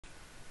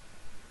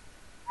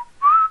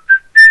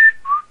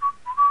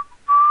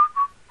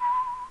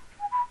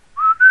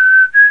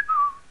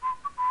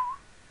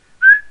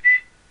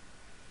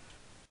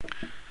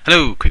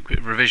Hello, quick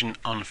revision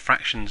on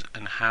fractions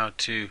and how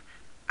to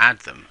add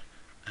them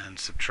and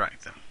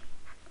subtract them.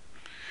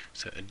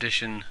 So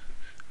addition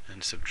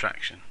and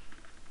subtraction.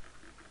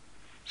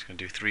 I'm just going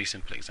to do three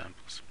simple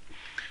examples.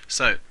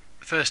 So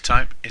the first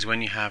type is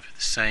when you have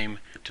the same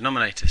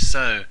denominator.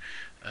 So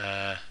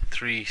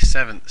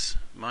 3/7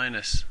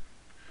 minus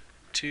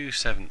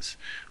 2/7.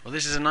 Well,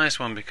 this is a nice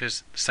one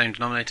because the same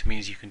denominator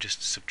means you can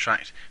just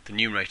subtract the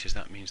numerators.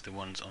 That means the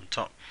ones on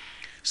top.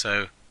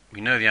 So we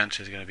know the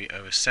answer is going to be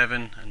over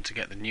 7, and to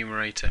get the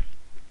numerator,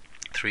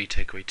 3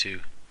 take away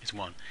 2 is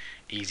 1.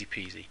 Easy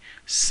peasy.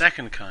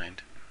 Second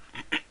kind,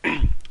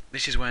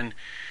 this is when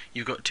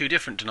you've got two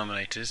different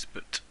denominators,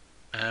 but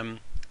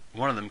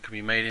one of them can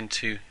be made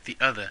into the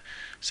other.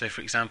 So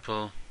for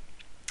example,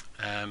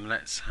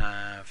 let's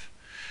have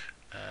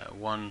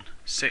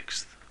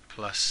 1/6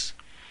 plus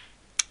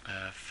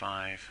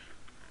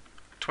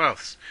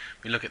 5/12.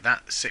 We look at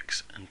that,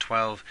 6 and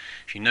 12.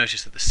 If you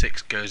notice that the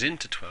 6 goes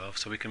into 12,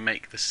 so we can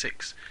make the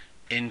 6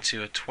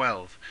 into a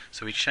 12.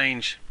 So we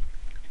change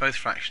both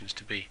fractions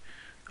to be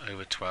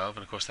over 12,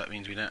 and of course that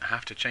means we don't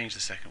have to change the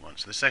second one.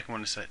 So the second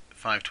one is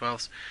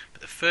 5/12, but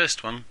the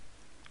first one,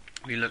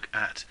 we look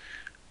at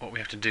what we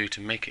have to do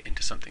to make it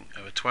into something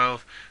over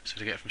 12. So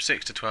to get from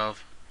 6 to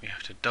 12, we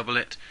have to double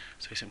it.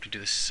 So we simply do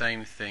the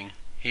same thing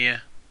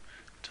here,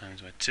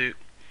 times by 2.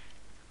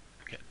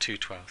 Get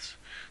 2/12.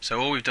 So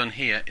all we've done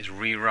here is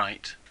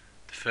rewrite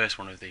the first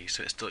one of these,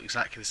 so it's still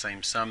exactly the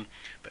same sum,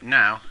 but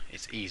now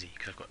it's easy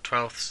because I've got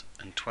 12ths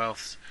and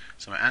 12ths,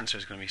 so my answer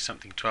is going to be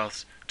something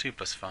 12ths. 2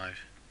 plus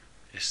 5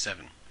 is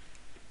 7.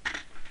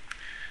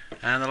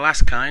 And the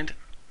last kind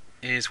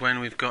is when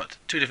we've got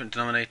two different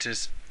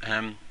denominators,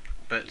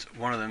 but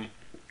one of them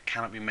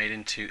cannot be made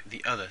into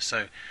the other.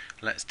 So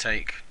let's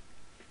take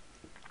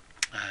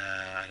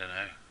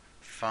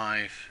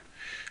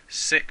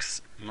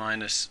 5/6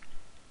 minus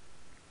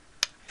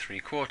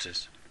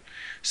 3/4.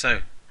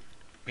 So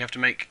we have to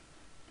make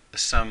the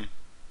sum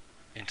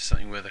into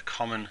something with a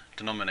common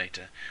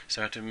denominator.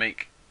 So we have to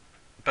make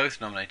both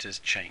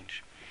denominators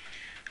change.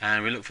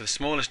 And we look for the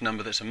smallest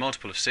number that's a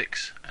multiple of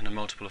 6 and a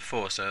multiple of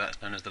 4. So that's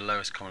known as the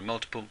lowest common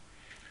multiple.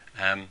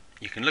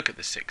 You can look at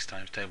the 6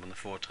 times table and the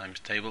 4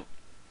 times table.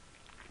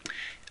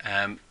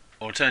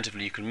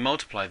 Alternatively, you can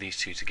multiply these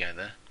two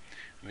together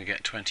and we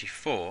get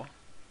 24.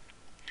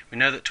 We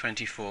know that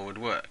 24 would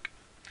work,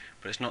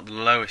 but it's not the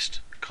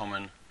lowest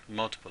common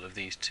multiple of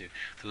these two.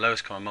 The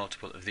lowest common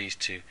multiple of these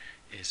two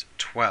is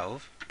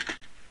 12.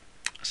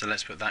 So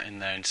let's put that in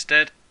there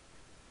instead.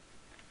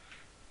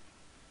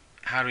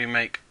 How do we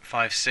make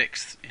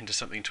 5/6 into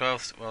something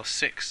 12th? Well,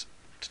 6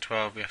 to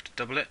 12 we have to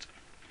double it.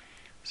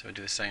 So we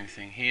do the same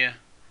thing here.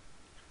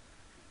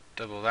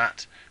 Double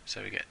that.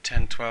 So we get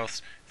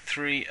 10/12.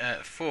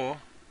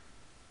 4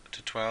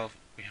 to 12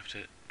 we have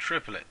to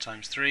triple it,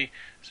 times 3.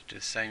 So do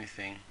the same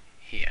thing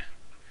here.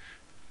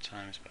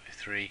 Times by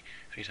 3.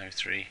 3 times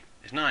 3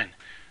 is 9.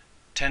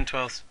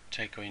 10/12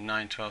 take away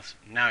 9/12.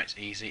 Now it's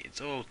easy.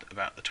 It's all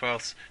about the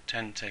 12ths.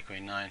 10 take away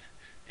 9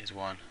 is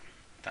 1.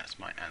 That's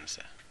my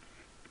answer.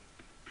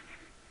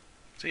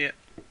 See ya.